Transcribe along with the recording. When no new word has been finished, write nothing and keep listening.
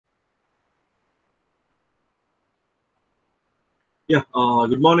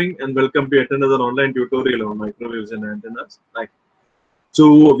Good morning and welcome to yet another online tutorial on microwaves and antennas. Right.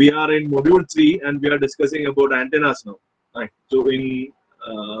 So we are in module 3 and we are discussing about antennas now. Right. So in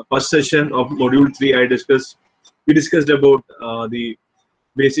first session of module 3, we discussed about the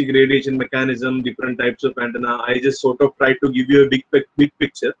basic radiation mechanism, different types of antenna. I just sort of tried to give you a big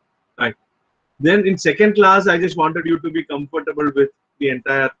picture. Right. Then in second class, I just wanted you to be comfortable with the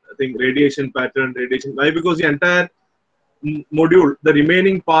entire thing, radiation pattern, radiation. Why? Because the entire module, the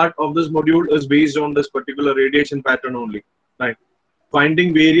remaining part of this module is based on this particular radiation pattern only, right?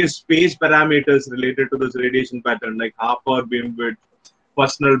 Finding various space parameters related to this radiation pattern, like half hour beam width,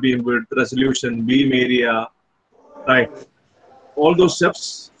 personal beam width, resolution, beam area, right? All those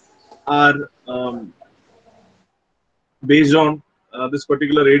steps are based on this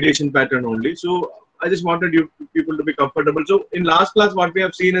particular radiation pattern only. So I just wanted you people to be comfortable. So in last class, what we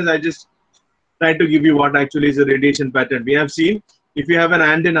have seen is I just try to give you what actually is a radiation pattern. We have seen if you have an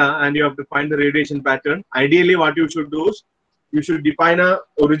antenna and you have to find the radiation pattern, ideally what you should do is you should define a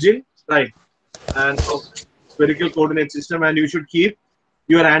origin, right, and of spherical coordinate system, and you should keep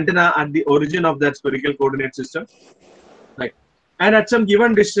your antenna at the origin of that spherical coordinate system, right, and at some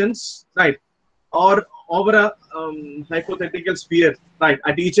given distance, right, or over a hypothetical sphere, right,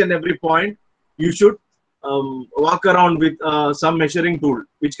 at each and every point you should walk around with some measuring tool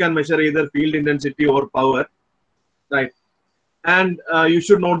which can measure either field intensity or power, right, and you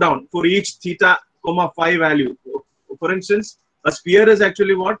should note down for each theta comma phi value. For instance, a sphere is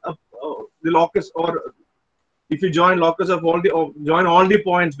actually what the locus, or if you join locus of all the join all the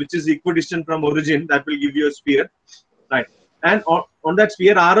points which is equidistant from origin, that will give you a sphere, right, and on that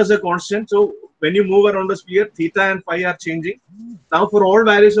sphere r is a constant. So when you move around the sphere, theta and phi are changing. Now for all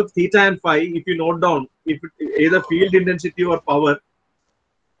values of theta and phi, if you note down if it, either field intensity or power,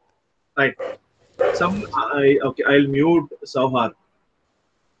 right, okay, I'll mute Sauhar,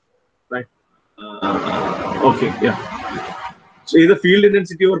 right, okay, yeah, so either field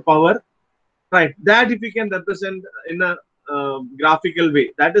intensity or power, right, that if you can represent in a graphical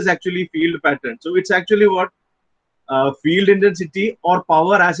way, that is actually field pattern. So it's actually what field intensity or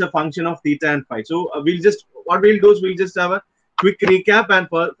power as a function of theta and phi. So what we'll do is we'll just have a quick recap, and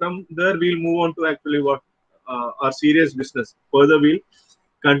from there we'll move on to actually what our serious business. Further we'll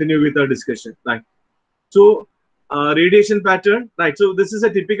continue with our discussion, right? So radiation pattern, right? So this is a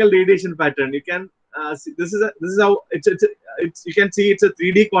typical radiation pattern. You can see, this is how it's you can see it's a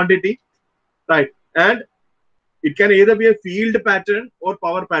 3D quantity, right? And it can either be a field pattern or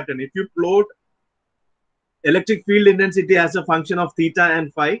power pattern. If you plot electric field intensity as a function of theta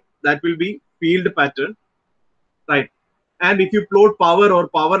and phi, that will be field pattern, right? And if you plot power or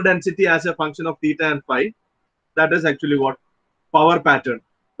power density as a function of theta and phi, that is actually what power pattern,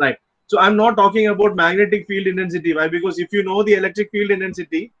 right? So I'm not talking about magnetic field intensity. Why? Because if you know the electric field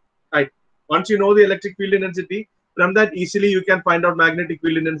intensity, right, once you know the electric field intensity, from that easily you can find out magnetic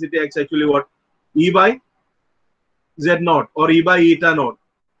field intensity is actually what, E by Z naught or E by eta naught,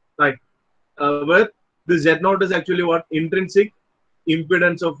 right? Where the Z naught is actually what, intrinsic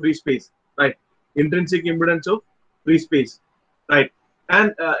impedance of free space, right? Intrinsic impedance of free space, right?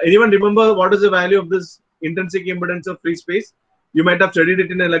 And anyone remember what is the value of this intrinsic impedance of free space? You might have studied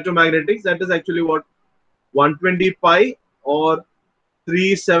it in electromagnetics. That is actually what, 120 pi or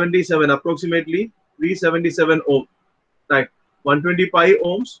 377, approximately 377 ohm, right? 120 pi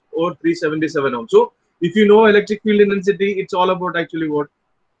ohms or 377 ohms. So if you know electric field intensity, it's all about actually what,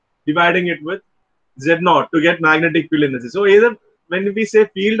 dividing it with Z naught to get magnetic field intensity. So either when we say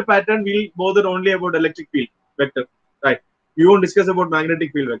field pattern, we'll bother only about electric field vector, right? We won't discuss about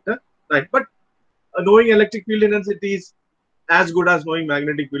magnetic field vector, right? But knowing electric field intensity is as good as knowing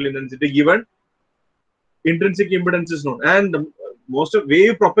magnetic field intensity, given intrinsic impedance is known. And most of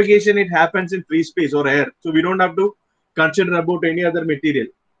wave propagation, it happens in free space or air. So we don't have to consider about any other material,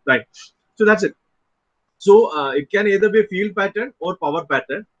 right? So that's it. So it can either be a field pattern or power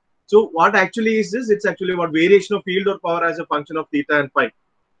pattern. So what actually is this? It's actually what, variation of field or power as a function of theta and phi,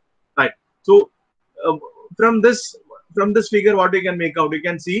 right? So from this figure, what you can make out, you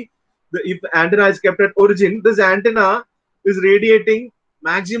can see if the antenna is kept at origin, this antenna is radiating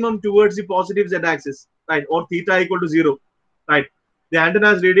maximum towards the positive z axis, right, or theta equal to 0, right? The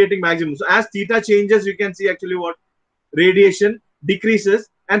antenna is radiating maximum. So as theta changes, you can see actually what, radiation decreases,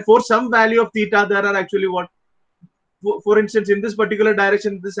 and for some value of theta, there are actually what, for instance, in this particular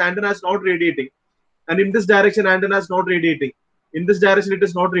direction, this antenna is not radiating, and in this direction, antenna is not radiating. In this direction, it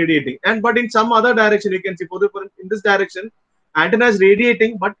is not radiating, and but in some other direction, you can see in this direction, antenna is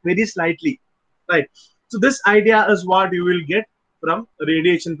radiating, but very slightly, right? So this idea is what you will get from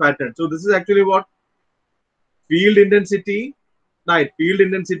radiation pattern. So this is actually what, field intensity right, field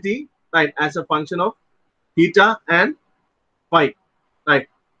intensity, right, as a function of theta and phi, right,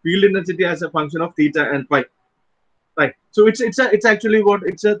 field intensity as a function of theta and phi, right. So it's actually what,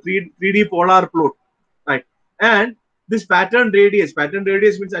 it's a 3D polar plot, right. And this pattern radius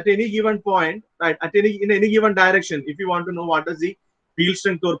means at any given point, right, at in any given direction, if you want to know what is the field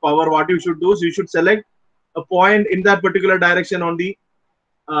strength or power, what you should do is you should select a point in that particular direction on the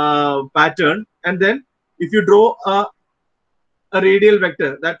pattern, and then if you draw a radial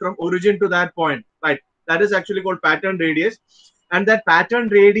vector that from origin to that point, right, that is actually called pattern radius. And that pattern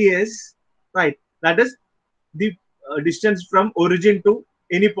radius, right, that is the distance from origin to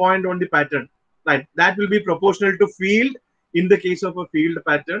any point on the pattern, right, that will be proportional to field in the case of a field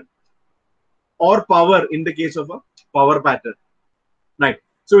pattern, or power in the case of a power pattern, right.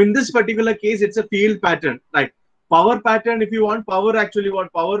 So in this particular case, it's a field pattern, right. Power pattern, if you want power, actually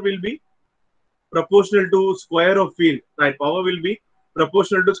what power will be proportional to square of field, right. Power will be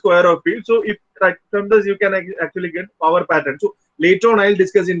proportional to square of field. So if, right, from this you can actually get power pattern. So later on I'll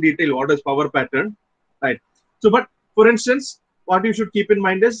discuss in detail what is power pattern, right. So but for instance, what you should keep in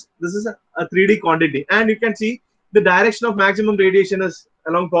mind is this is a 3D quantity, and you can see the direction of maximum radiation is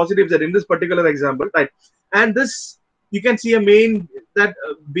along positive z in this particular example, right. And this, you can see a main, that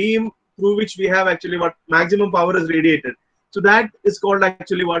beam through which we have actually what maximum power is radiated. So that is called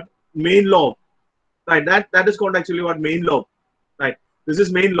actually what main lobe, right. That is called actually what main lobe, right. This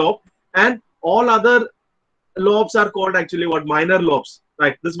is main lobe, and all other lobes are called actually what minor lobes,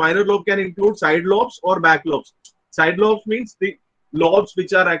 right. This minor lobe can include side lobes or back lobes. Side lobes means the lobes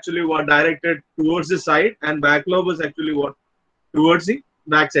which are actually what directed towards the side, and back lobe is actually what towards the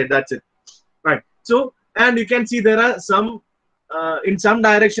back side. That's it, right. So, and you can see there are some in some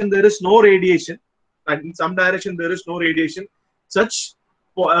direction there is no radiation, and in some direction there is no radiation. Such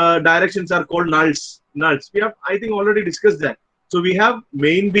directions are called nulls. Nulls, we have, I think, already discussed that. So we have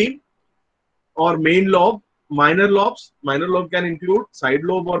main beam or main lobe, minor lobes. Minor lobe can include side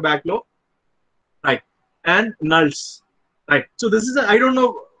lobe or back lobe, right, and nulls, right. So this is I don't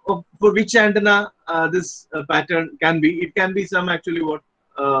know for which antenna this pattern can be. It can be some actually what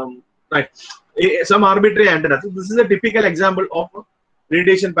right, some arbitrary antenna. So this is a typical example of a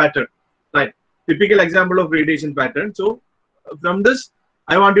radiation pattern, right. Typical example of radiation pattern. So from this,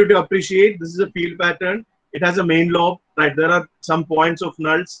 I want you to appreciate this is a field pattern. It has a main lobe, right. There are some points of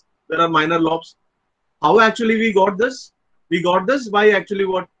nulls. There are minor lobes. How actually we got this? We got this by actually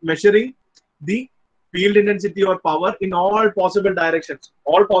what measuring the field intensity or power in all possible directions,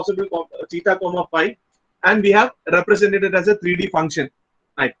 all possible theta comma phi, and we have represented it as a 3D function,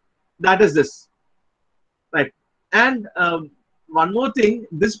 right. That is this, right. And one more thing,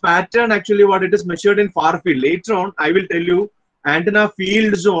 this pattern actually what it is measured in far field. Later on I will tell you antenna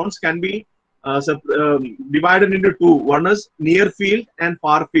field zones can be divided into two. One is near field and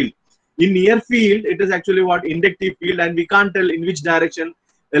far field. In near field, it is actually what inductive field, and we can't tell in which direction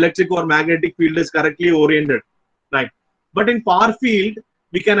electric or magnetic field is correctly oriented, right. But in far field,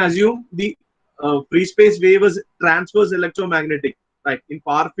 we can assume the free space wave is transverse electromagnetic, right. In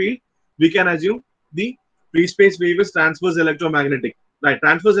far field, we can assume the free space wave is transverse electromagnetic, right.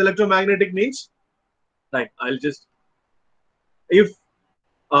 Transverse electromagnetic means, right, I'll just, if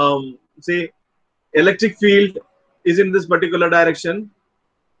say electric field is in this particular direction,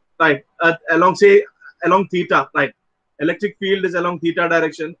 right, along, say, along theta, right, electric field is along theta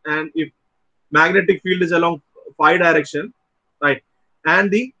direction, and if magnetic field is along phi direction, right, and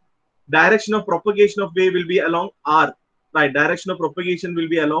the direction of propagation of wave will be along r, right, direction of propagation will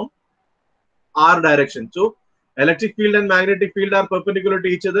be along r direction. So electric field and magnetic field are perpendicular to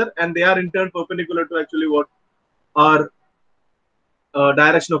each other, and they are in turn perpendicular to actually what our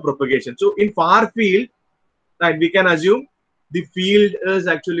direction of propagation. So in far field, right, we can assume the field is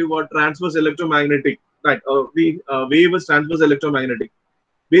actually what transverse electromagnetic, right. The wave is transverse electromagnetic.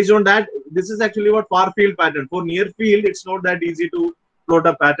 Based on that, this is actually what far field pattern. For near field, it's not that easy to plot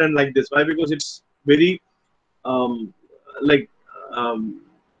a pattern like this. Why? Because it's very like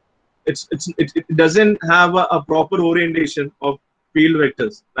it doesn't have a proper orientation of field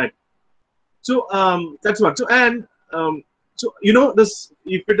vectors, right. So that's what. So and so you know this,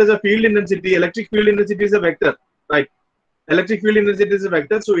 if it is a field intensity, electric field intensity is a vector, right. Electric field intensity is a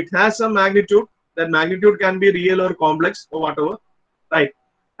vector, so it has some magnitude. That magnitude can be real or complex or whatever, right.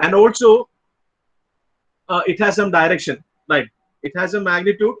 And also it has some direction, right. It has a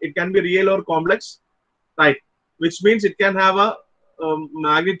magnitude. It can be real or complex, right. Which means it can have a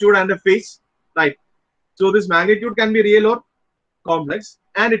magnitude and a phase, right. So this magnitude can be real or complex,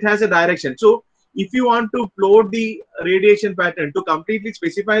 and it has a direction. So if you want to plot the radiation pattern, to completely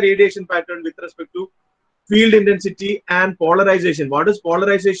specify radiation pattern with respect to field intensity and polarization. What is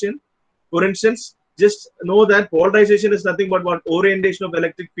polarization? For instance, just know that polarization is nothing but what orientation of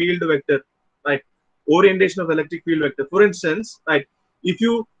electric field vector, right? Orientation of electric field vector. For instance, right, if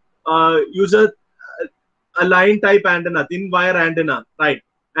you use a line type antenna, thin wire antenna, right,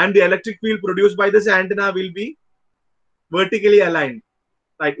 and the electric field produced by this antenna will be vertically aligned,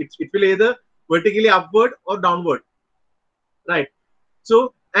 right? It will either vertically upward or downward, right?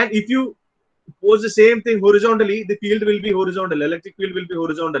 So, and if you pose the same thing horizontally, the field will be horizontal, electric field will be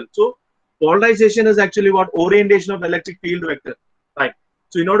horizontal. So polarization is actually what orientation of electric field vector, right?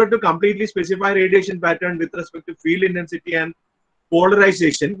 So in order to completely specify radiation pattern with respect to field intensity and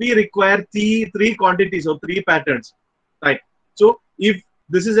polarization, we require three quantities or three patterns, right? So if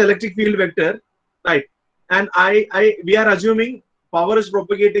this is electric field vector, right, and we are assuming power is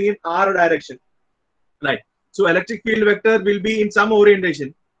propagating in R direction, right? So electric field vector will be in some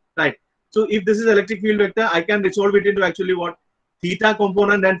orientation, right? So if this is electric field vector, I can resolve it into actually what? Theta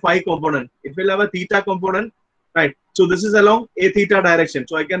component and phi component. It will have a theta component, right? So this is along a theta direction.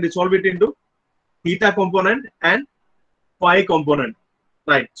 So I can resolve it into theta component and phi component,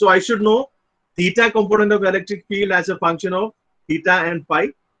 right? So I should know theta component of electric field as a function of theta and phi,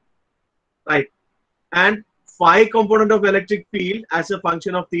 right? And phi component of electric field as a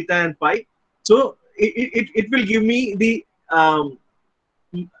function of theta and phi. So it will give me the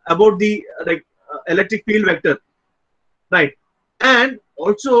about the electric field vector, right? And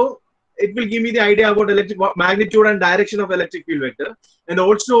also it will give me the idea about electric magnitude and direction of electric field vector. And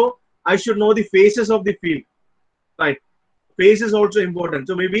also I should know the phases of the field, right? Phase is also important.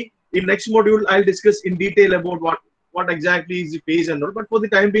 So maybe in next module I'll discuss in detail about what exactly is the phase and all. But for the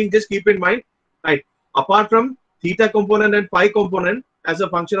time being, just keep in mind, right? Apart from theta component and phi component as a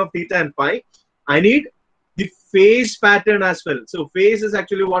function of theta and phi, I need the phase pattern as well. So phase is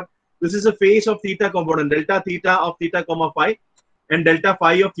actually what? This is a phase of theta component, delta theta of theta comma phi and delta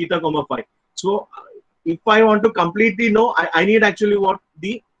phi of theta comma phi. So if I want to completely know, I need actually what?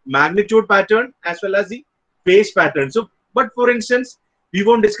 The magnitude pattern as well as the phase pattern. So, but for instance, we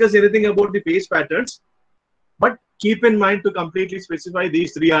won't discuss anything about the phase patterns, but keep in mind to completely specify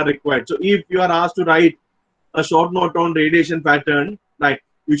these three are required. So if you are asked to write a short note on radiation pattern, right,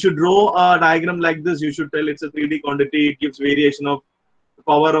 you should draw a diagram like this. You should tell it's a 3D quantity. It gives variation of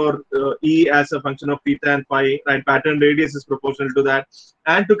power or E as a function of theta and phi, right? Pattern radius is proportional to that.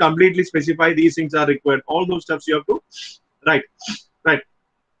 And to completely specify these things are required. All those steps you have to write, right?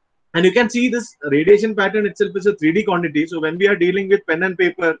 And you can see this radiation pattern itself is a 3D quantity. So when we are dealing with pen and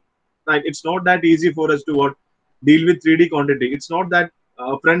paper, right, it's not that easy for us to deal with 3D quantity. It's not that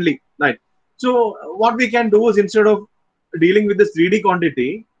friendly, right? So what we can do is instead of dealing with this 3D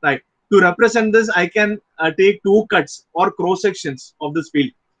quantity, right, to represent this, I can take two cuts or cross sections of this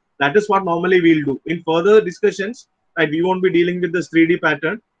field. That is what normally we'll do. In further discussions, right, we won't be dealing with this 3D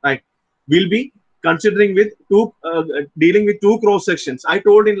pattern, right? We'll be considering with dealing with two cross sections. I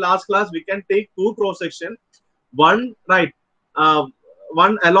told in last class we can take two cross sections, one right,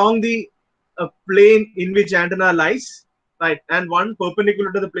 one along the plane in which antenna lies, right, and one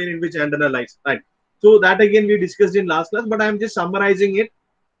perpendicular to the plane in which antenna lies, right. So that again we discussed in last class, but I am just summarizing it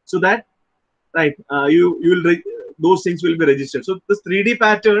so that right you will those things will be registered. So this 3D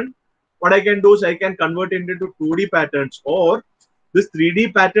pattern, what I can do is I can convert it into 2D patterns, or this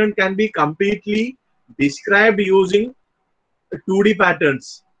 3D pattern can be completely described using 2D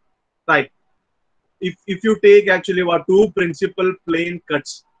patterns, right? If you take actually what two principal plane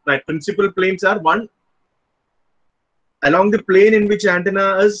cuts, right? Principal planes are one along the plane in which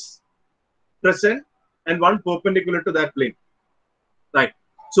antenna is present and one perpendicular to that plane, right?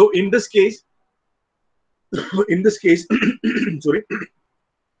 So in this case, sorry,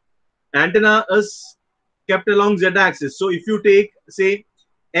 antenna is kept along z-axis. So if you take say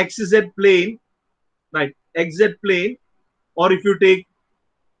xz plane, right, xz plane, or if you take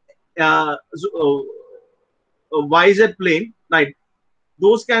yz plane, right,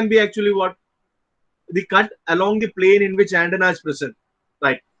 those can be actually what the cut along the plane in which antenna is present,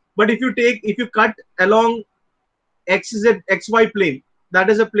 right. But if you cut along xy plane, that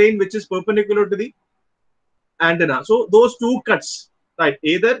is a plane which is perpendicular to the antenna. So those two cuts, right,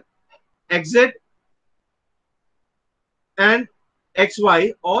 either xz and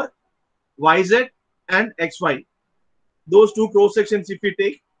xy or yz and xy, those two cross sections if we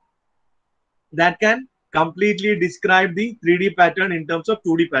take, that can completely describe the 3D pattern in terms of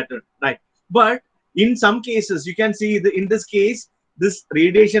 2D pattern, right? But in some cases, you can see in this case, this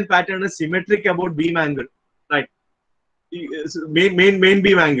radiation pattern is symmetric about beam angle, right? Main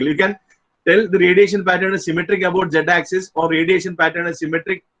beam angle. You can tell the radiation pattern is symmetric about z-axis, or radiation pattern is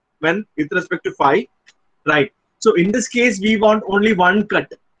symmetric when with respect to phi. right? So in this case, we want only one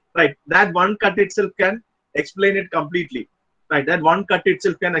cut, right? That one cut itself can explain it completely, right? That one cut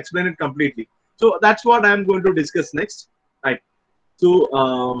itself can explain it completely. So that's what I'm going to discuss next, right?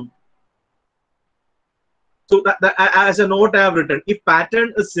 So, as a note I have written, if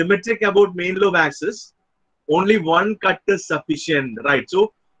pattern is symmetric about main lobe axis, only one cut is sufficient, right?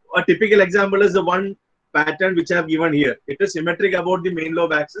 So a typical example is the one pattern which I have given here. It is symmetric about the main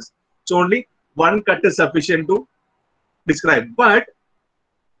lobe axis, so only one cut is sufficient to describe. But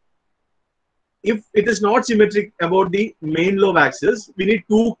if it is not symmetric about the main lobe axis, we need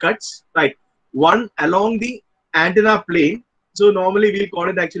two cuts, right? One along the antenna plane. So normally we'll call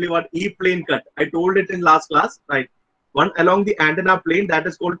it actually what E-plane cut. I told it in last class, right? One along the antenna plane, that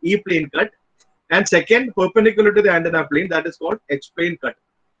is called E-plane cut. And second, perpendicular to the antenna plane, that is called H-plane cut.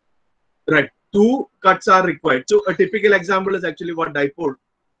 Right. Two cuts are required. So a typical example is actually what dipole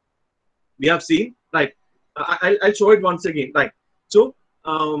we have seen, right? I'll show it once again, right? So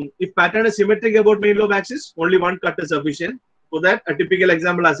if pattern is symmetric about main lobe axis, only one cut is sufficient. For that, a typical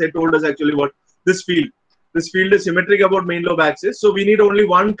example, as I told, is actually what this field. This field is symmetric about main lobe axis, so we need only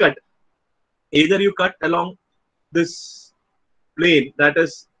one cut. Either you cut along this plane, that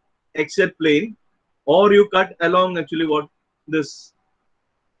is XZ plane, or you cut along actually what this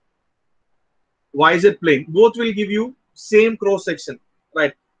YZ plane. Both will give you same cross section,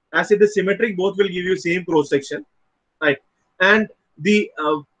 right? As it is symmetric, both will give you same cross section, right? And the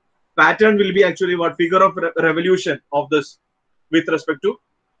pattern will be actually what figure of revolution of this with respect to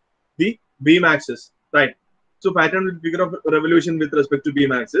the beam axis, right? So pattern will figure of revolution with respect to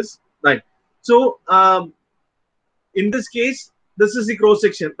beam axis, right? So in this case, this is the cross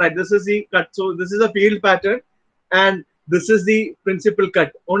section, right? This is the cut. So this is a field pattern, and this is the principal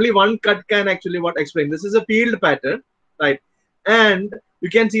cut. Only one cut can actually what explain. This is a field pattern, right? And you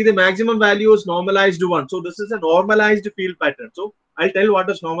can see the maximum value is normalized one. So this is a normalized field pattern. So I'll tell what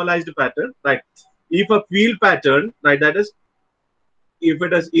is normalized pattern, right? If a field pattern, right, that is, if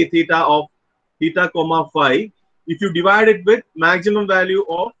it is E theta of theta comma phi, if you divide it with maximum value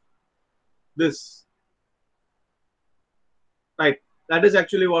of this, right, that is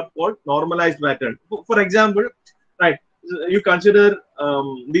actually what called normalized pattern. For example, right, you consider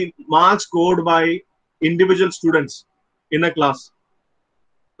the marks scored by individual students in a class,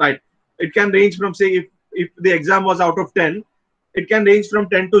 right? It can range from, say, if the exam was out of 10, it can range from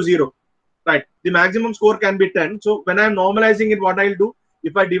 10 to 0, right? The maximum score can be 10. So when I'm normalizing it, what I'll do,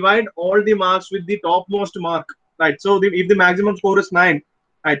 if I divide all the marks with the topmost mark, right? So if the maximum score is 9,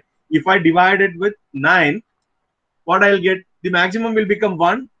 right? If I divide it with 9, what I'll get, the maximum will become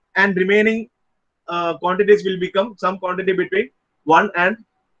 1, and remaining quantities will become some quantity between 1 and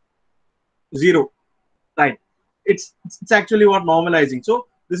 0, right? It's actually what normalizing. So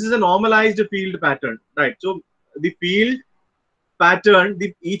this is a normalized field pattern, right? So the field pattern,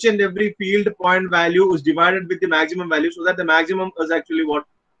 each and every field point value is divided with the maximum value, so that the maximum is actually what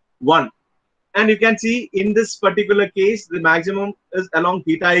 1. And you can see in this particular case, the maximum is along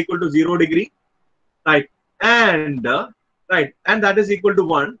theta equal to 0 degree, right? And right, and that is equal to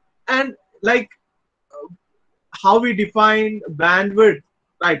 1. And like how we define bandwidth,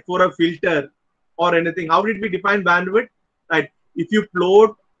 right, for a filter or anything, how did we define bandwidth, right? If you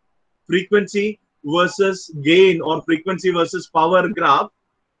plot frequency versus gain or frequency versus power graph,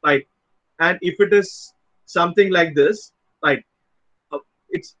 right, and if it is something like this, right,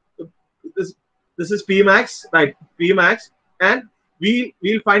 it's this is P max, right, P max, and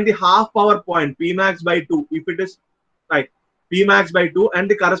we'll find the half power point P max by 2 if it is, right, P max by 2,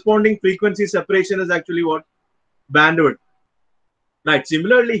 and the corresponding frequency separation is actually what bandwidth, right?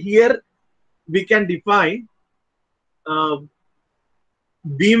 Similarly here we can define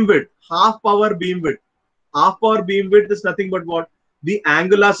beam width, half power beam width. Half power beam width is nothing but what, the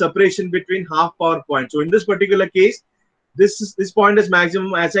angular separation between half power points. So in this particular case, this point is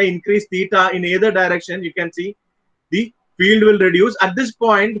maximum. As I increase theta in either direction, you can see the field will reduce. At this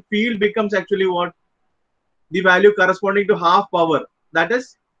point, field becomes actually what, the value corresponding to half power, that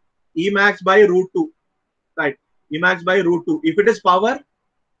is E max by root 2, right? E max by root 2. If it is power,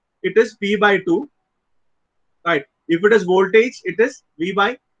 it is P by 2, right? If it is voltage, it is V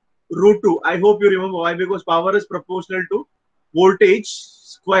by root 2. I hope you remember why, because power is proportional to voltage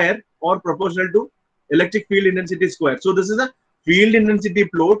square or proportional to electric field intensity square. So this is a field intensity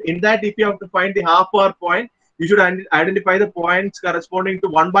plot. In that, if you have to find the half power point, you should identify the points corresponding to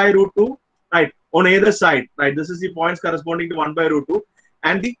 1 by root 2, right, on either side, right? This is the points corresponding to 1 by root 2,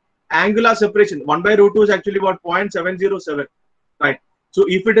 and the angular separation 1 by root 2 is actually what, 0.707, right? So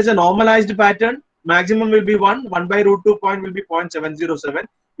if it is a normalized pattern, maximum will be 1 by root 2 point will be 0.707.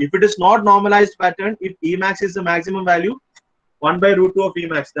 If it is not normalized pattern, if Emax is the maximum value, 1 by root 2 of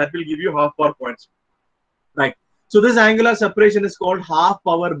Emax, that will give you half power points. Right. So this angular separation is called half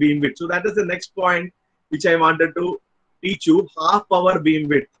power beam width. So that is the next point which I wanted to teach you, half power beam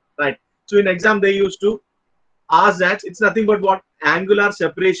width. Right. So in exam they used to ask that it's nothing but what angular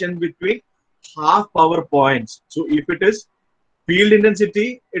separation between half power points. So if it is field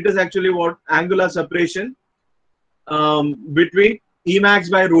intensity, it is actually what angular separation between Emax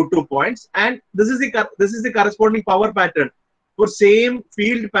by root 2 points, and this is the corresponding power pattern for same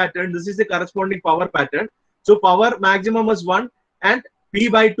field pattern. This is the corresponding power pattern. So power maximum is 1 and P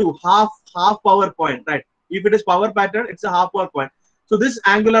by 2 half power point, right? If it is power pattern, it's a half power point. So this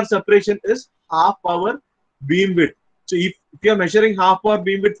angular separation is half power beam width. So if you are measuring half power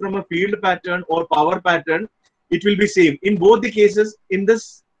beam width from a field pattern or power pattern, it will be same in both the cases. In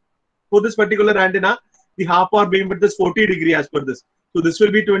this, for this particular antenna, the half power beam width is 40 degree as per this. So this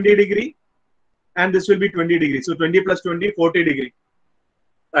will be 20 degree and this will be 20 degree. So 20 plus 20, 40 degree.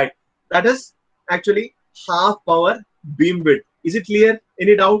 Right. That is actually half power beam width. Is it clear?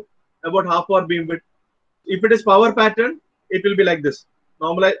 Any doubt about half power beam width? If it is power pattern, it will be like this.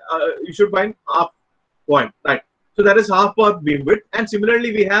 Normally, you should find half point. Right. So that is half power beam width. And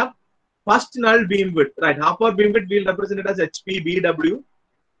similarly, we have first null beam width. Right. Half power beam width, we'll represent it as HPBW.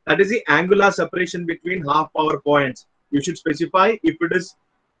 That is the angular separation between half power points. You should specify if it is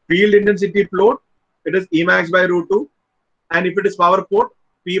field intensity float, it is Emax by root 2. And if it is power port,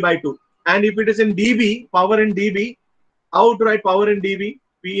 P by 2. And if it is in dB, power in dB, how to write power in dB?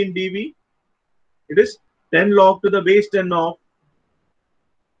 P in dB, it is 10 log to the base 10 of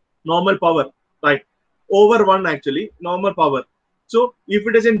normal power, right? Over 1 actually, normal power. So if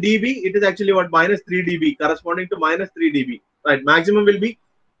it is in dB, it is actually what? Minus 3 dB, corresponding to minus 3 dB, right? Maximum will be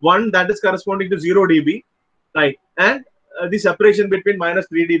 1, that is corresponding to 0 dB, right? And the separation between minus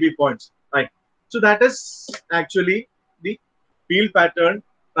 3 dB points, right? So that is actually the field pattern,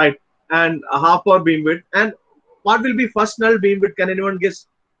 right? And a half power beam width. And what will be first null beam width? Can anyone guess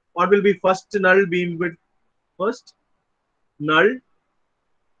what will be first null beam width? First null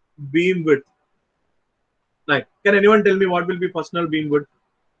beam width. Right. Can anyone tell me what will be first null beam width?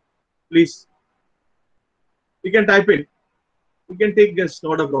 Please. You can type in. You can take guess,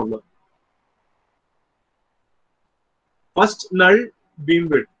 not a problem. First null beam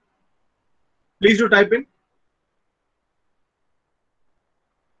width. Please do type in.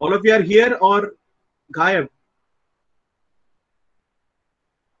 All of you are here or Ghayab?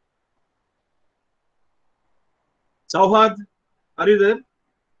 Sauhad, are you there?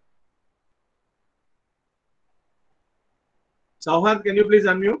 Sauhad, can you please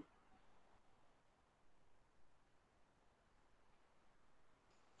unmute?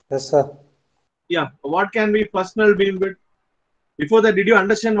 Yes, sir. Yeah. What can be first null beam width? Before that, did you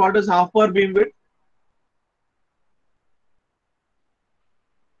understand what is half power beam width?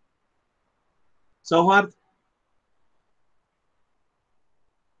 Sauhad?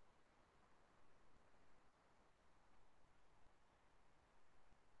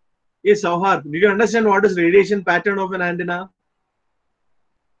 Yes, Sauhad. Did you understand what is radiation pattern of an antenna?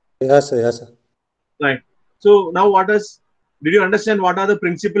 Yes, sir. Yes, sir. Right. So now did you understand what are the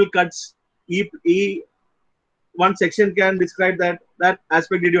principal cuts? One section can describe that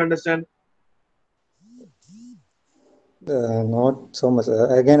aspect. Did you understand? Not so much.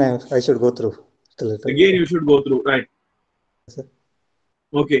 Again, I should go through. Again, you should go through, right? Yes, sir.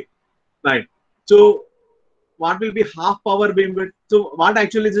 Okay, right. So what will be half power beam width? So what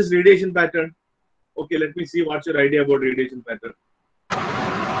actually is this radiation pattern? Okay, let me see what's your idea about radiation pattern.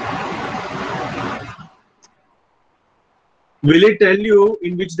 Will it tell you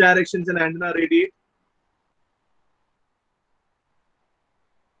in which directions an antenna radiates?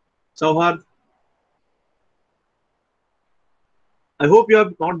 Sauhad, I hope you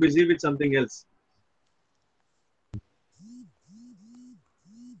are not busy with something else.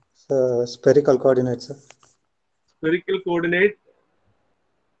 Spherical coordinates, sir. Spherical coordinate.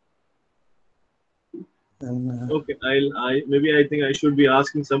 And, Okay, I think I should be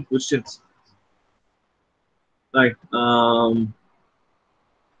asking some questions. Right. Now,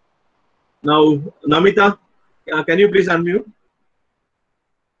 Namita, can you please unmute?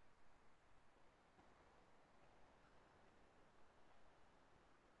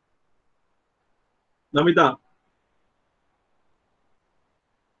 Namita.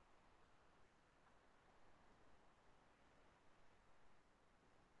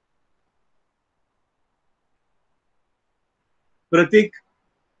 Pratik.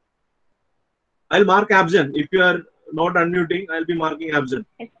 I'll mark absent. If you are not unmuting, I'll be marking absent.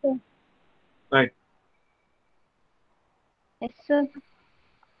 Yes, sir. Right. Yes, sir.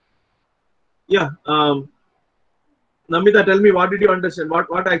 Yeah. Namita, tell me, what did you understand?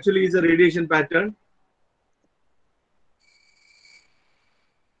 What actually is a radiation pattern?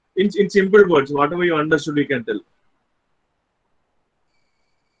 In simple words, whatever you understood, you can tell.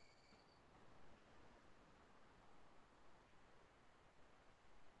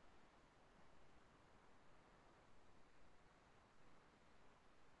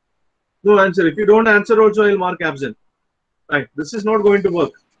 No answer. If you don't answer, also I'll mark absent. Right. This is not going to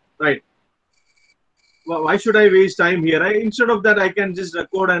work. Right. Why should I waste time here? Instead of that, I can just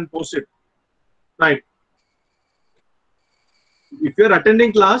record and post it. Right. If you're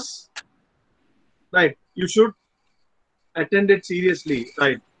attending class, right, you should attend it seriously.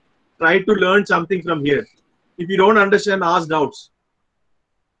 Right. Try to learn something from here. If you don't understand, ask doubts.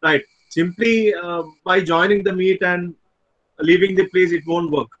 Right. Simply by joining the meet and leaving the place, it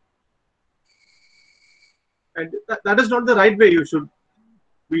won't work. And that is not the right way you should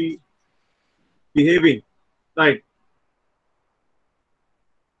be behaving. Right.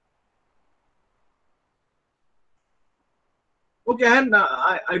 Okay, and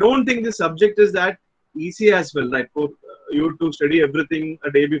I don't think the subject is that easy as well, right? For you to study everything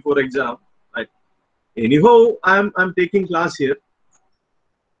a day before exam, right? Anyhow, I'm taking class here.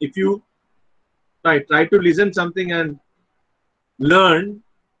 If you try to listen something and learn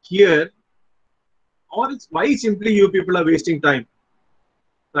here, or it's why simply you people are wasting time,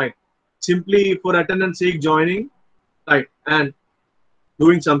 right? Simply for attendance sake joining, right, and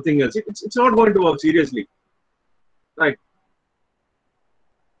doing something else. It's not going to work seriously, right?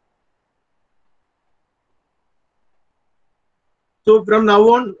 So from now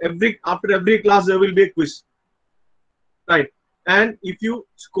on, after every class there will be a quiz, right? And if you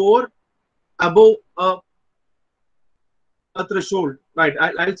score above a threshold, right?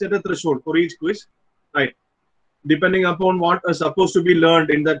 I'll set a threshold for each quiz, right? Depending upon what is supposed to be learned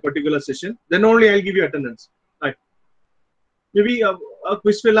in that particular session, then only I'll give you attendance, right? Maybe a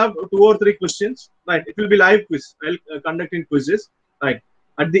quiz will have 2 or 3 questions, right? It will be live quiz. I'll conduct in quizzes, right?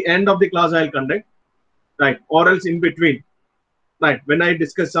 At the end of the class, I'll conduct, right? Or else in between, right? When I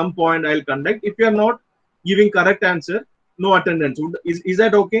discuss some point, I'll conduct. If you are not giving correct answer, no attendance. Is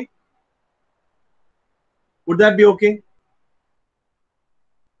that okay? Would that be okay?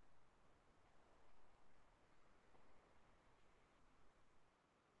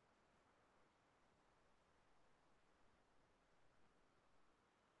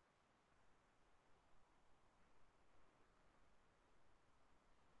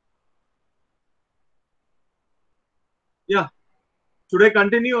 Yeah. Should I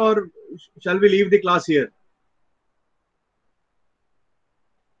continue or shall we leave the class here?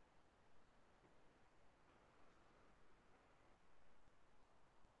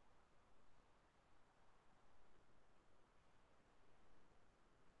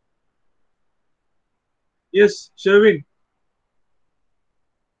 Yes, Sherwin.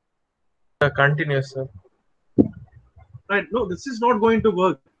 Continue, sir. Right. No, this is not going to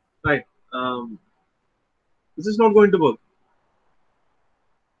work. Right. This is not going to work.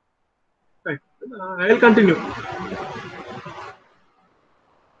 Right. I'll continue.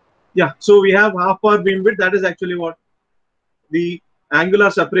 Yeah. So we have half power beam width. That is actually what the angular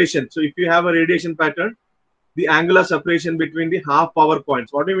separation. So if you have a radiation pattern, the angular separation between the half power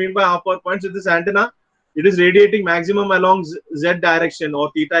points. What do you mean by half power points? With this antenna, it is radiating maximum along z direction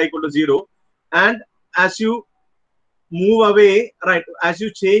or theta equal to 0. And as you move away, right, as you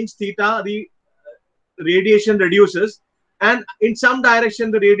change theta, the radiation reduces, and in some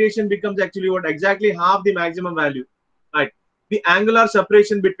direction the radiation becomes actually what, exactly half the maximum value, right? The angular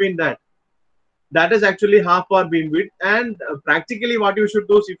separation between that is actually half power beam width. And practically what you should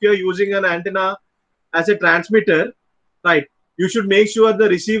do is, if you are using an antenna as a transmitter, right, you should make sure the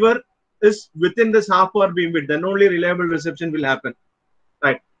receiver is within this half power beam width, then only reliable reception will happen,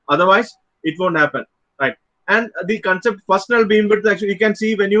 right? Otherwise it won't happen, right? And the concept first null beam width, actually you can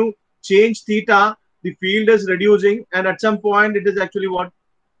see when you change theta, the field is reducing, and at some point it is actually what,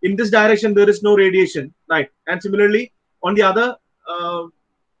 in this direction there is no radiation, right? And similarly on the other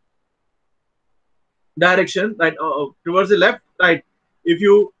direction, right, towards the left, right, if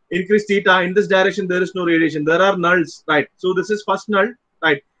you increase theta in this direction, there is no radiation, there are nulls, right? So this is first null,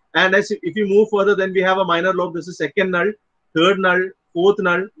 right? And as if you move further, then we have a minor lobe. This is second null, third null, fourth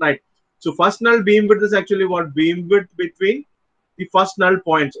null, right? So first null beam width is actually what, beam width between the first null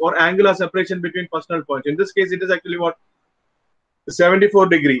points, or angular separation between first null points. In this case, it is actually what, 74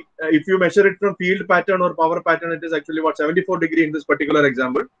 degree. If you measure it from field pattern or power pattern, it is actually what, 74 degree in this particular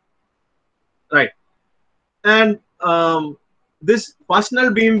example, right? And this first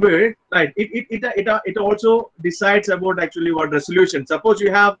null beam width, right, it also decides about actually what resolution. Suppose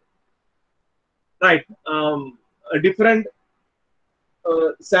you have right, different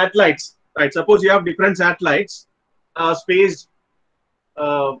satellites, right? Suppose you have different satellites spaced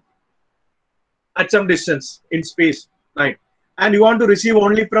uh, at some distance in space, right? And you want to receive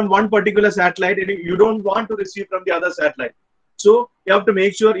only from one particular satellite, and you don't want to receive from the other satellite. So you have to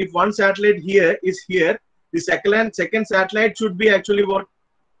make sure if one satellite here is here, the second satellite should be actually what,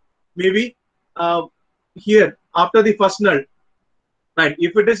 maybe here after the first null, right?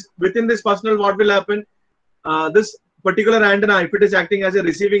 If it is within this first null, what will happen? This particular antenna, if it is acting as a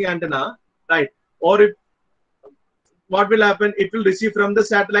receiving antenna, right? Or if what will happen, it will receive from the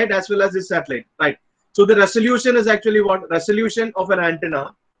satellite as well as this satellite, right? So the resolution is actually what, resolution of an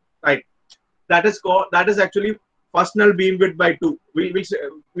antenna, right? That is called, that is actually first null beam width by 2.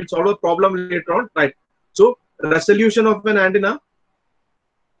 We'll solve a problem later on, right? So resolution of an antenna,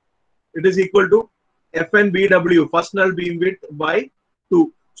 it is equal to FNBW, first null beam width by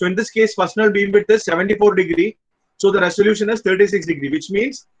 2. So in this case, first null beam width is 74 degree. So the resolution is 36 degree, which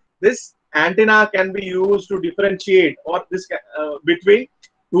means this antenna can be used to differentiate or this between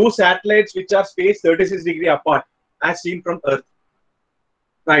two satellites which are spaced 36 degree apart as seen from Earth,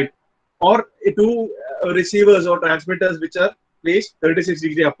 right? Or two receivers or transmitters which are placed 36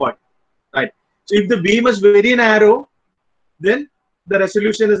 degree apart, right? So if the beam is very narrow, then the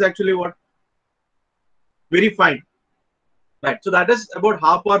resolution is actually what, very fine, right? So that is about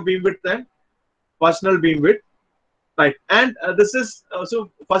half hour beam width and first null beam width, right? And this is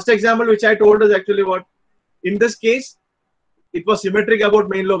so first example which I told is actually what, in this case it was symmetric about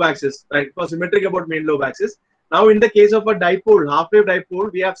main lobe axis, right? It was symmetric about main lobe axis. Now in the case of a dipole, half wave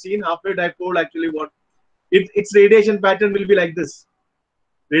dipole, we have seen half wave dipole actually what, its radiation pattern will be like this.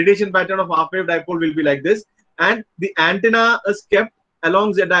 Radiation pattern of half wave dipole will be like this, and the antenna is kept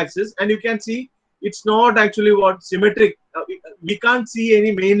along z axis, and you can see it's not actually what, symmetric. We can't see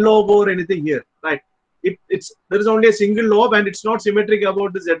any main lobe or anything here, right? There is only a single lobe and it's not symmetric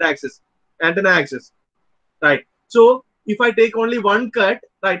about the z axis, antenna axis, right? So if I take only one cut,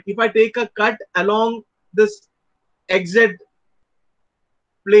 right, if I take a cut along this xz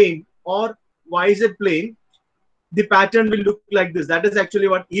plane or yz plane, the pattern will look like this. That is actually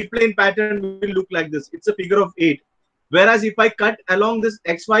what, E-plane pattern will look like this. It's a figure of 8. Whereas if I cut along this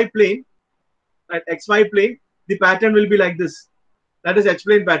XY plane, right, XY plane, the pattern will be like this. That is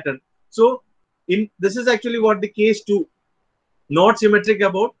H-plane pattern. So this is actually what the case 2, not symmetric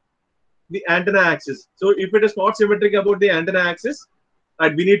about the antenna axis. So if it is not symmetric about the antenna axis,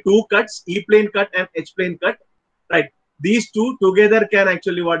 right, we need two cuts, E-plane cut and H-plane cut, right? These two together can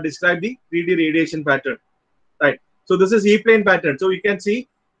actually what, describe the 3D radiation pattern, right? So this is E-plane pattern. So you can see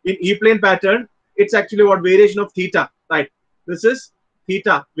in E-plane pattern, it's actually what, variation of theta, right? This is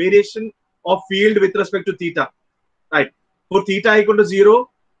theta, variation of field with respect to theta, right? For theta equal to 0,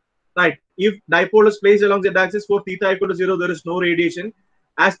 right? If dipole is placed along z axis, for theta equal to 0, there is no radiation.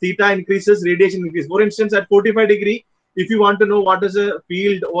 As theta increases, radiation increases. For instance, at 45 degree, if you want to know what is a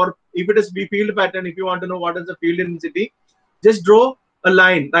field, or if it is B field pattern, if you want to know what is the field intensity, just draw a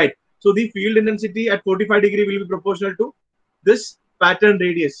line, right? So the field intensity at 45 degree will be proportional to this pattern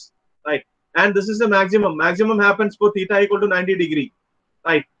radius, right? And this is the maximum. Maximum happens for theta equal to 90 degree,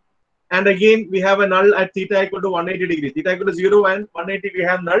 right? And again, we have a null at theta equal to 180 degree. Theta equal to 0 and 180, we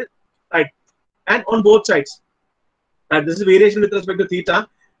have null, right? And on both sides, this is variation with respect to theta,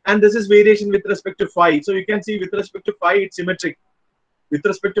 and this is variation with respect to phi. So you can see with respect to phi, it's symmetric. With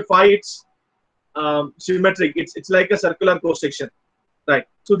respect to phi, it's symmetric. It's like a circular cross section, right?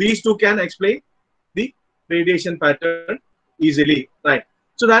 So these two can explain the radiation pattern easily, right?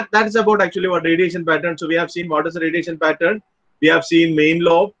 So that is about actually what radiation pattern. So we have seen what is the radiation pattern. We have seen main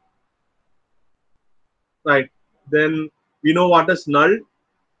lobe, right? Then we know what is null,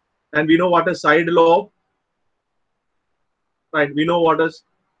 and we know what is side lobe, right? We know what is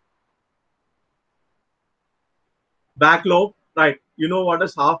back lobe, right? You know what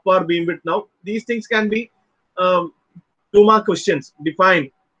is half power beam width. Now these things can be 2-mark questions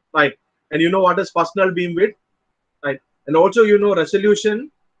defined, right? And you know what is first null beam width, right? And also you know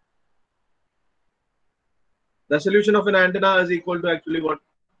resolution of an antenna is equal to actually what,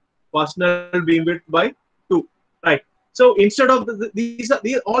 first null beam width by 2, right? So instead of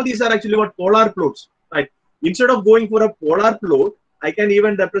all these are actually what, polar plots, right? Instead of going for a polar plot, I can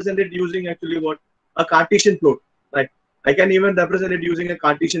even represent it using actually what, a Cartesian plot, right? I can even represent it using a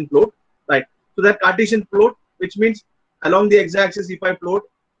Cartesian plot, right? So that Cartesian plot, which means along the x-axis, if I plot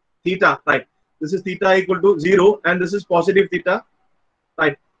theta, right? This is theta equal to 0, and this is positive theta,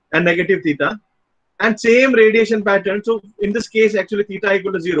 right? And negative theta, and same radiation pattern. So in this case, actually theta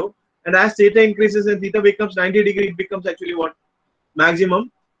equal to 0, and as theta increases and theta becomes 90 degree, it becomes actually what,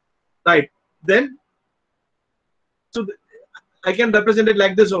 maximum, right? then so I can represent it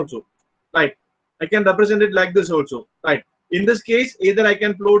like this also, right? I can represent it like this also, right? In this case, either I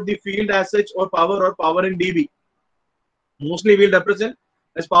can plot the field as such or power in dB. Mostly we'll represent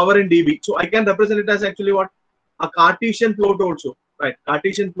as power in dB. So I can represent it as actually what? A Cartesian plot also, right?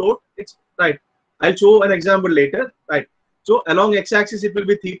 Cartesian plot, it's right. I'll show an example later, right? So along x-axis it will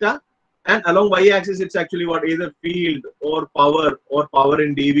be theta, and along y-axis it's actually what? Either field or power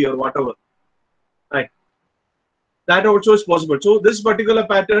in dB or whatever, right? That also is possible. So this particular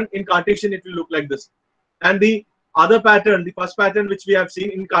pattern in Cartesian it will look like this, and the other pattern, the first pattern which we have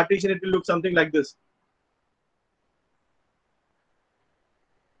seen in Cartesian, it will look something like this,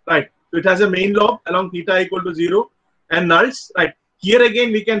 right? So it has a main lobe along theta equal to 0 and nulls, right? Here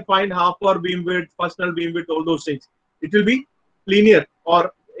again we can find half power beamwidth, first null beamwidth, all those things. It will be linear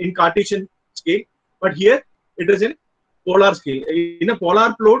or in Cartesian scale, but here it is in polar scale. In a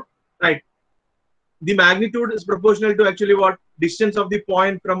polar plot, right? The magnitude is proportional to actually what? Distance of the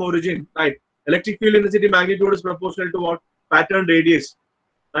point from origin, right? Electric field intensity magnitude is proportional to what? Pattern radius,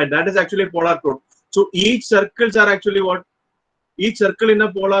 right? That is actually a polar plot. So each circles are actually what? Each circle in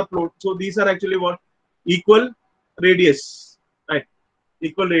a polar plot. So these are actually what? Equal radius, right?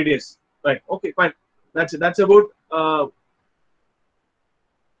 Equal radius, right? Okay, fine. That's it. That's about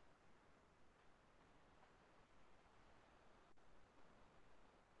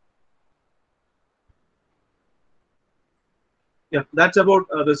yeah, that's about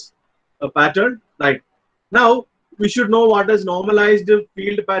this pattern, right? Now we should know what is normalized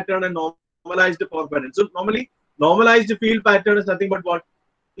field pattern and normalized power pattern. So normally normalized field pattern is nothing but what?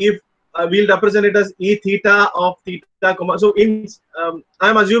 If we'll represent it as E theta of theta comma. So in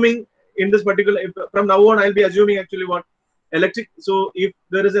I'm assuming in this particular, from now on I'll be assuming actually what? Electric. So if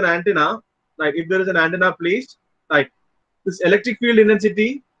there is an antenna, like if there is an antenna placed, like this electric field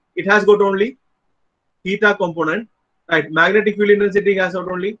intensity, it has got only theta component, right? Magnetic field intensity has got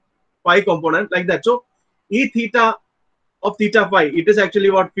only phi component, like that. So E theta of theta phi, it is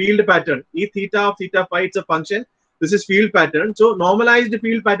actually what? Field pattern. E theta of theta phi, it's a function. This is field pattern. So normalized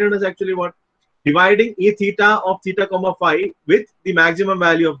field pattern is actually what? Dividing E theta of theta comma phi with the maximum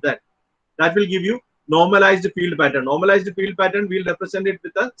value of that. That will give you normalized field pattern. Normalized field pattern, we'll represent it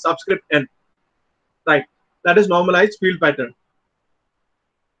with a subscript n, right? That is normalized field pattern.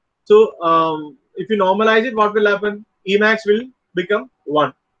 So if you normalize it, what will happen? Emax will become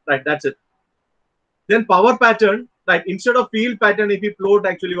 1, right? That's it. Then power pattern, right? Instead of field pattern, if you plot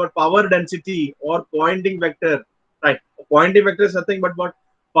actually what? Power density or Poynting vector, right? Poynting vector is nothing but what?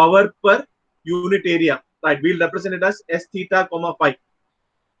 Power per unit area, right? We'll represent it as S theta comma phi.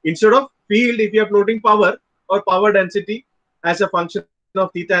 Instead of field, if you are plotting power or power density as a function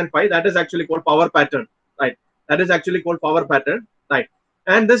of theta and phi, that is actually called power pattern, right? That is actually called power pattern, right?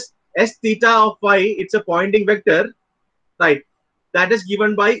 And this S theta of phi, it's a Poynting vector, right? That is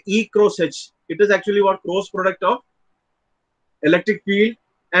given by E cross H. It is actually what? Cross product of electric field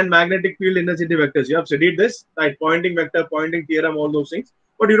and magnetic field intensity vectors. You have studied this, right? Poynting vector, Poynting theorem, all those things.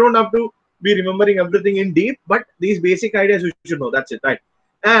 But you don't have to be remembering everything in deep, but these basic ideas you should know. That's it, right?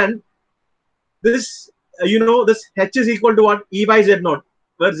 And this, this H is equal to what? E by Z naught,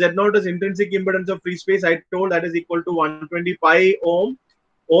 where Z naught is intrinsic impedance of free space. I told that is equal to 125 ohm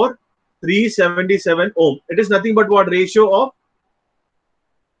or 377 ohm. It is nothing but what? Ratio of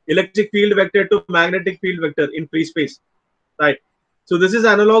electric field vector to magnetic field vector in free space, right? So this is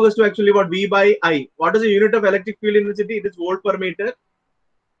analogous to actually what? V by I. What is the unit of electric field intensity? It is volt per meter,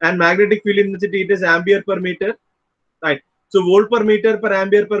 and magnetic field intensity, it is ampere per meter, right? So volt per meter per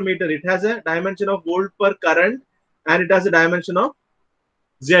ampere per meter, it has a dimension of volt per current, and it has a dimension of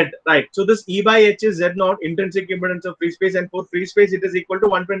Z, right? So this E by H is Z naught, intrinsic impedance of free space, and for free space it is equal to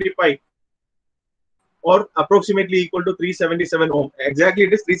 125 or approximately equal to 377 ohm. Exactly,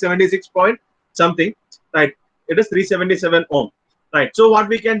 it is 376 point something, right? It is 377 ohm, right? So what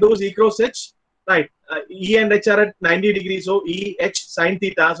we can do is E cross H, right? E and H are at 90 degrees, so E H sine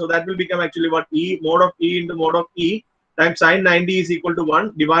theta. So that will become actually what? E mod of E into mod of E times sine 90 is equal to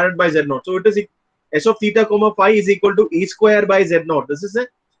 1 divided by Z naught. So it is S of theta comma phi is equal to E square by Z naught. This is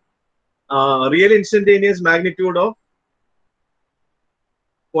a real instantaneous magnitude of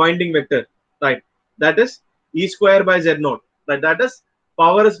Poynting vector, right? That is E square by Z naught, right? That is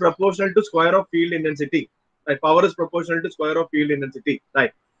power is proportional to square of field intensity, right? Power is proportional to square of field intensity,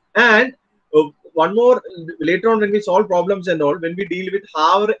 right? And one more, later on when we solve problems and all, when we deal with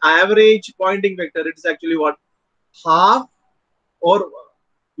average Poynting vector, it is actually what? Half or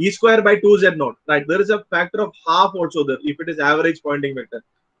E square by 2Z naught, right? There is a factor of half also there if it is average Poynting vector.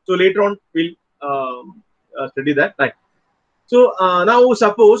 So later on we'll study that, right? So now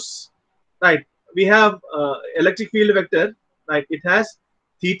suppose right? We have electric field vector, right? It has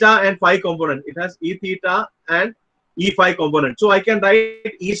theta and phi component. It has e theta and e phi component. So I can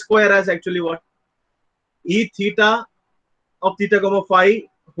write e square as actually what? E theta of theta comma phi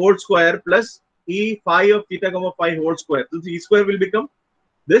whole square plus e phi of theta comma phi whole square. So e square will become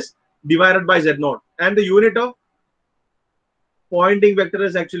this divided by z naught. And the unit of pointing vector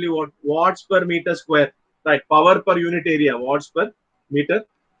is actually what? Watts per meter square, right? Power per unit area, watts per meter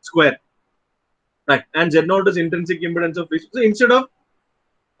square, right? And Z naught is intrinsic impedance of fish. So instead of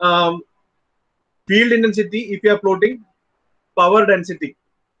um, field intensity, if you are plotting power density,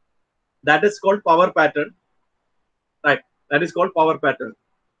 that is called power pattern, right? That is called power pattern.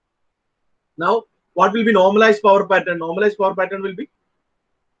 Now, what will be normalized power pattern? Normalized power pattern will be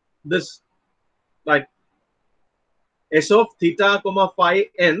this, right? S of theta comma phi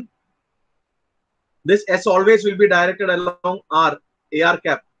n. This S always will be directed along R, AR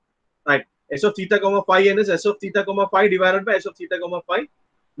cap, right? S of theta comma phi n is S of theta comma phi divided by S of theta comma phi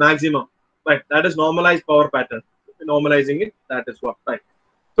maximum, right? That is normalized power pattern. Normalizing it, that is what, right?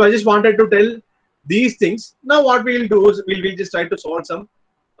 So I just wanted to tell these things. Now what we will do is we will just try to solve some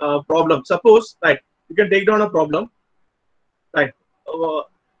problem. Suppose, right, you can take down a problem, right?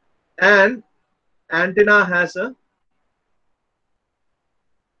 And antenna has a,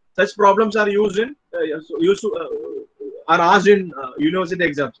 such problems are used in are asked in university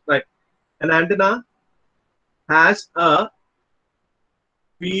exams, right? An antenna has a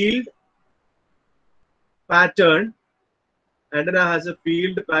field pattern. Antenna has a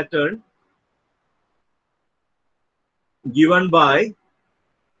field pattern given by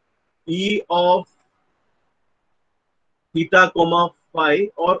E of theta comma phi,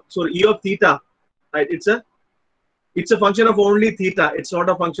 or sorry, E of theta, right? It's a function of only theta. It's not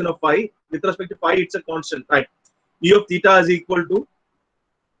a function of phi. With respect to phi, it's a constant, right? E of theta is equal to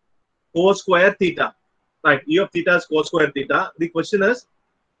cos square theta, right? E of theta is cos square theta. The question is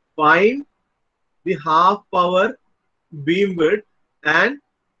find the half power beam width and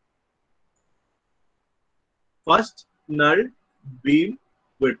first null beam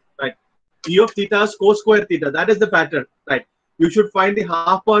width, right? E of theta is cos square theta. That is the pattern, right? You should find the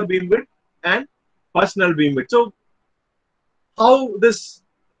half power beam width and first null beam width. So how this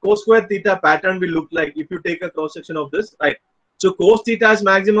cos square theta pattern will look like if you take a cross section of this, right? So cos theta is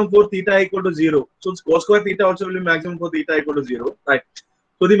maximum for theta equal to 0. So cos square theta also will be maximum for theta equal to 0, right?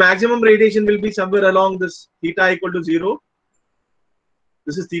 So the maximum radiation will be somewhere along this theta equal to 0.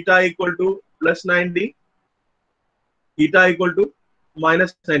 This is theta equal to plus 90, theta equal to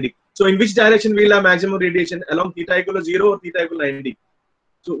minus 90. So in which direction we'll have maximum radiation? Along theta equal to 0 or theta equal to 90?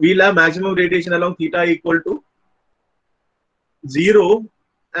 So we'll have maximum radiation along theta equal to 0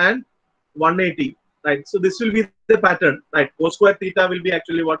 and 180, right? So this will be the pattern, right? Cos square theta will be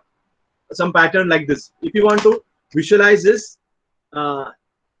actually what? Some pattern like this. If you want to visualize this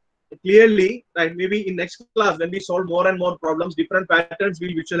clearly, right? Maybe in next class when we solve more and more problems, different patterns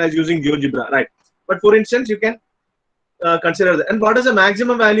we'll visualize using GeoGebra, right? But for instance, you can consider that. And what is the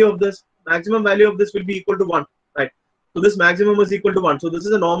maximum value of this? Maximum value of this will be equal to 1, right? So this maximum is equal to 1. So this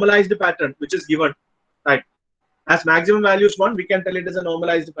is a normalized pattern which is given, right? As maximum value is 1, we can tell it as a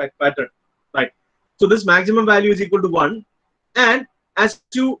normalized pattern, right? So this maximum value is equal to 1, and as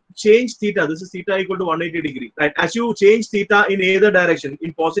you change theta, this is theta equal to 180 degree, right? As you change theta in either direction,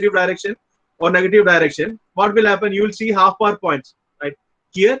 in positive direction or negative direction, what will happen? You will see half power points, right?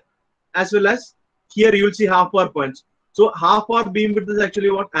 Here as well as here you will see half power points. So half power beam width is actually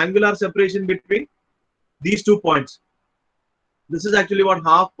what? Angular separation between these 2 points. This is actually what?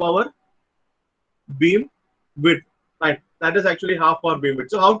 Half power beam width, right? That is actually half power beam width.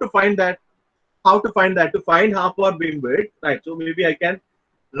 So how to find that? How to find that? To find half power beam width, right? So maybe I can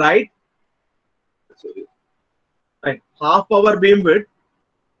write, sorry, right? Half power beam width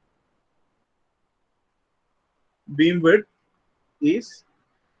is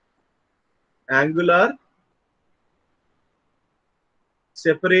angular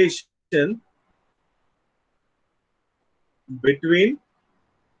separation between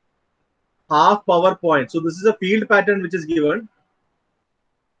half power points. So this is a field pattern which is given,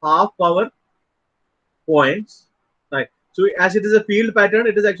 half power points, right? So as it is a field pattern,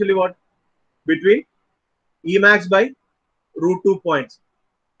 it is actually what? Between Emax by root 2 points.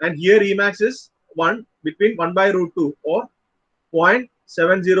 And here Emax is 1 between 1 by root 2 or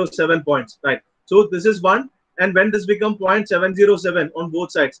 0.707 points, right? So this is 1, and when this becomes 0.707 on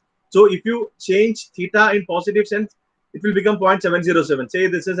both sides. So if you change theta in positive sense, it will become 0.707. Say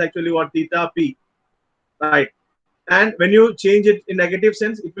this is actually what? Theta P, right? And when you change it in negative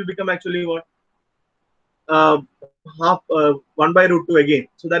sense, it will become actually what? half 1 by root 2 again.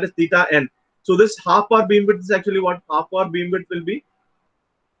 So that is theta n. So this half power beamwidth is actually what? Half power beamwidth will be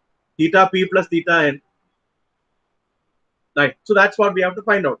theta p plus theta n. Right. So that's what we have to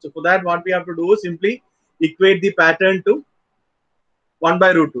find out. So for that, what we have to do is simply equate the pattern to 1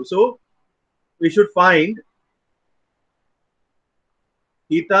 by root 2. So we should find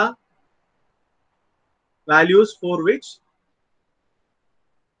theta values for which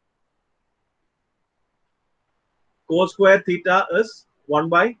cos square theta is 1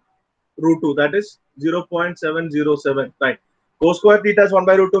 by root 2. That is 0.707. Right. Cos square theta is 1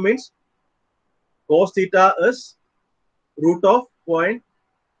 by root 2 means cos theta is root of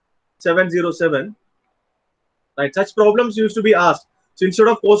 0.707. Right. Such problems used to be asked. So instead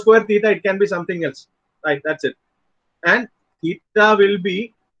of cos square theta, it can be something else. Right. That's it. And theta will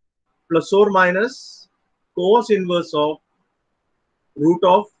be plus or minus cos inverse of root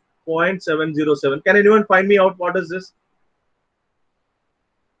of 0.707. Can anyone find me out what is this?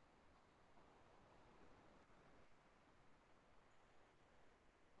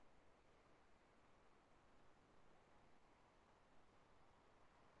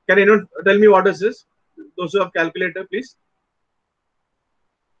 Can anyone tell me what is this? Those who have calculator, please.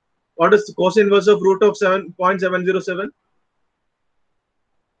 What is the cos inverse of root of 7.707?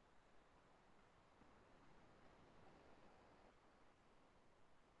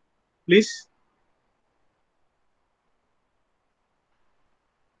 Please.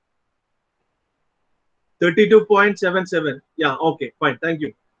 $32.77. Yeah, okay, fine. Thank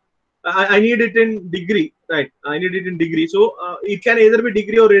you. I need it in degree, right? I need it in degree. So it can either be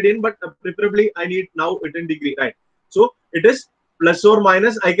degree or radian, but preferably I need now it in degree, right? So it is plus or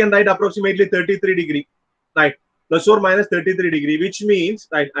minus. I can write approximately 33 degree, right? Plus or minus 33 degree, which means,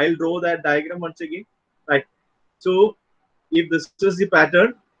 right? I'll draw that diagram once again, right? So if this is the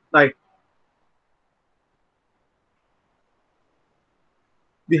pattern, right?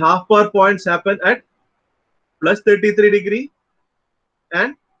 The half power points happen at plus 33 degree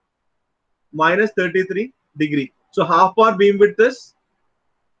and minus 33 degree. So half power beam width is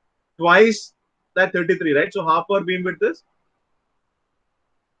twice that 33, right? So half power beam width is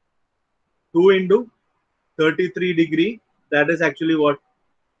 2 into 33 degree. That is actually what?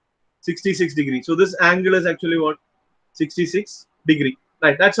 66 degree. So this angle is actually what? 66 degree,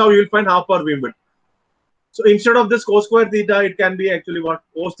 right? That's how you'll find half power beam width. So instead of this cos square theta, it can be actually what?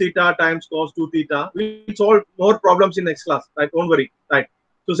 Cos theta times cos 2 theta. We'll solve more problems in next class, right? Don't worry, right?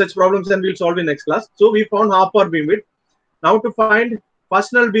 So such problems then we'll solve in next class. So we found half power beam width. Now to find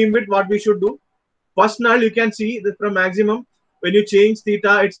first null beam width, what we should do? First null, you can see that from maximum, when you change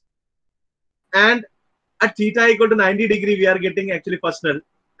theta, it's and at theta equal to 90 degree, we are getting actually first null,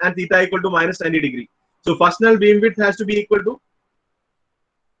 and theta equal to minus 90 degree. So first null beam width has to be equal to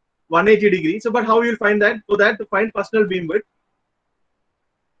 180 degree. So, but how you will find that? For that, to find first null beam width,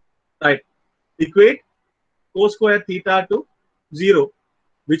 right? Equate cos square theta to 0,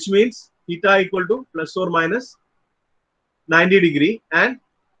 which means theta equal to plus or minus 90 degree, and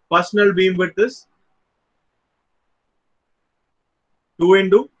first null beam width is 2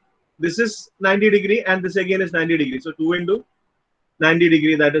 into this is 90 degree and this again is 90 degree. So 2 into 90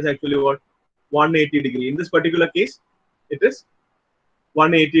 degree, that is actually what? 180 degree. In this particular case, it is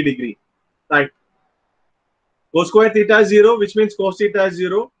 180 degree, right? Cos square theta is 0, which means cos theta is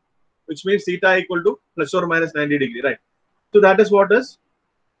 0, which means theta equal to plus or minus 90 degree, right? So that is what is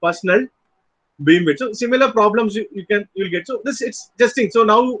first null beam width. So similar problems you'll get. So this it's just thing. So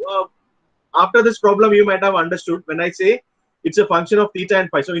now after this problem, you might have understood when I say it's a function of theta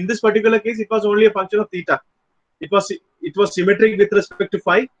and phi. So in this particular case, it was only a function of theta. It was symmetric with respect to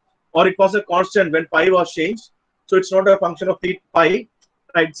phi, or it was a constant when phi was changed. So it's not a function of theta phi,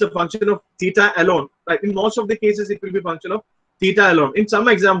 right? It's a function of theta alone, right? In most of the cases, it will be function of theta alone. In some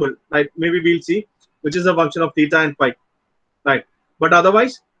example, right, maybe we'll see which is a function of theta and phi, right? But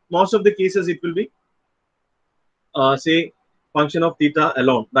otherwise, most of the cases it will be say function of theta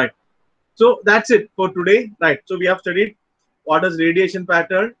alone, right? So that's it for today, right? So we have studied what is radiation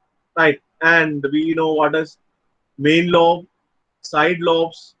pattern, right? And we know what is main lobe, side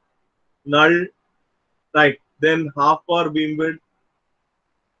lobes, null, right? Then half power beam width,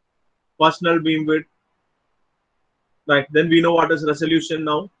 first null beam width, right? Then we know what is resolution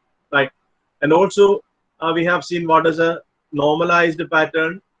now, right? And also we have seen what is a normalized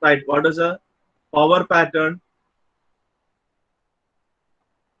pattern, right? What is a power pattern,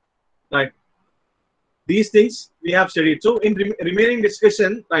 right? These things we have studied. So in remaining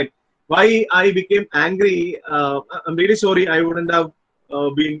discussion, right? Why I became angry? I'm really sorry. I wouldn't have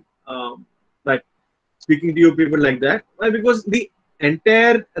been like speaking to you people like that, right? Because the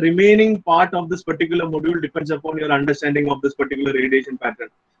entire remaining part of this particular module depends upon your understanding of this particular radiation pattern.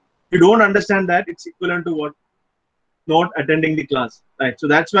 If you don't understand that, it's equivalent to what? Not attending the class, right? So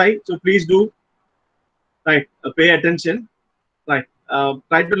that's why. So please do, right? Pay attention, right?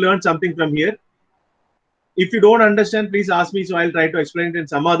 Try to learn something from here. If you don't understand, please ask me. So I'll try to explain it in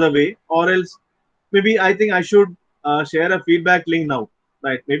some other way, or else maybe I think I should share a feedback link now,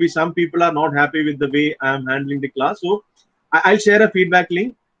 right? Maybe some people are not happy with the way I am handling the class, so I'll share a feedback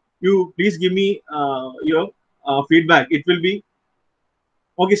link. You please give me your feedback. It will be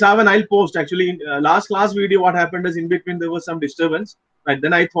okay, Savan. I'll post actually in last class video. What happened is in between there was some disturbance, right?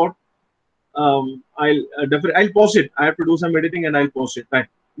 Then I thought I'll post it. I have to do some editing and I'll post it, right?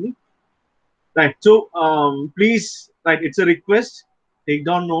 Right. So please, right, it's a request. Take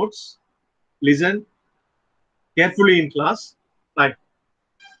down notes, listen carefully in class, right?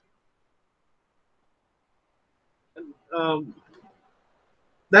 Um,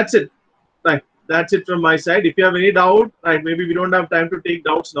 that's it, right? That's it from my side. If you have any doubt, right, maybe we don't have time to take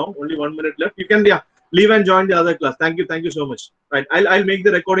doubts now. Only 1 minute left. You can, yeah, leave and join the other class. Thank you so much. Right, I'll make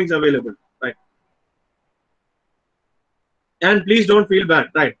the recordings available. Right, and please don't feel bad.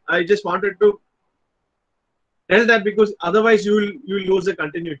 Right, I just wanted to tell that because otherwise you'll lose the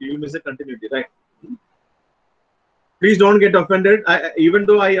continuity. You'll miss the continuity. Right. Please don't get offended. Even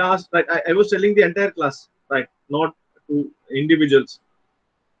though I asked, right, I was telling the entire class, right, not to individuals.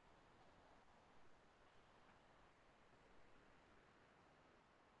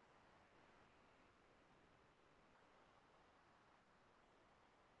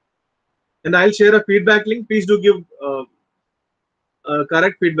 And I'll share a feedback link. Please do give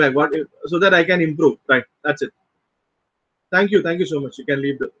correct feedback, so that I can improve. Right, that's it. Thank you so much. You can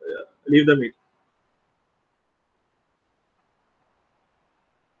leave the meet.